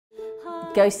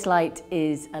Ghostlight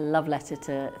is a love letter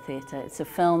to theatre. It's a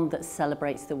film that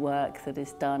celebrates the work that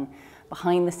is done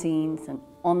behind the scenes and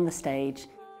on the stage.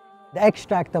 The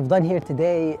extract I've done here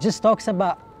today just talks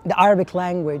about the Arabic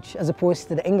language as opposed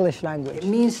to the English language. It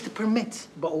means to permit,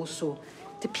 but also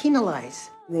to penalise.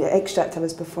 The extract I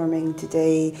was performing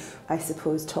today, I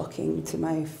suppose talking to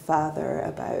my father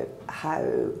about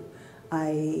how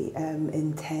I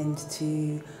intend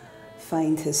to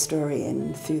find his story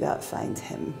and through that find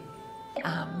him.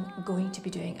 I'm going to be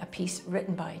doing a piece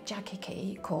written by Jackie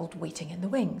Kay called Waiting in the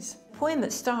Wings. A poem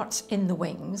that starts in the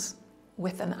wings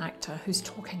with an actor who's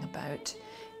talking about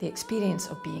the experience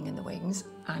of being in the wings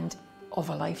and of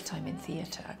a lifetime in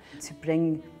theatre. To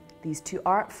bring these two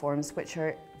art forms, which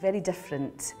are very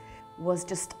different, was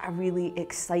just a really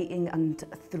exciting and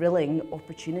thrilling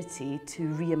opportunity to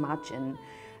reimagine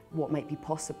what might be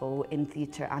possible in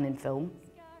theatre and in film.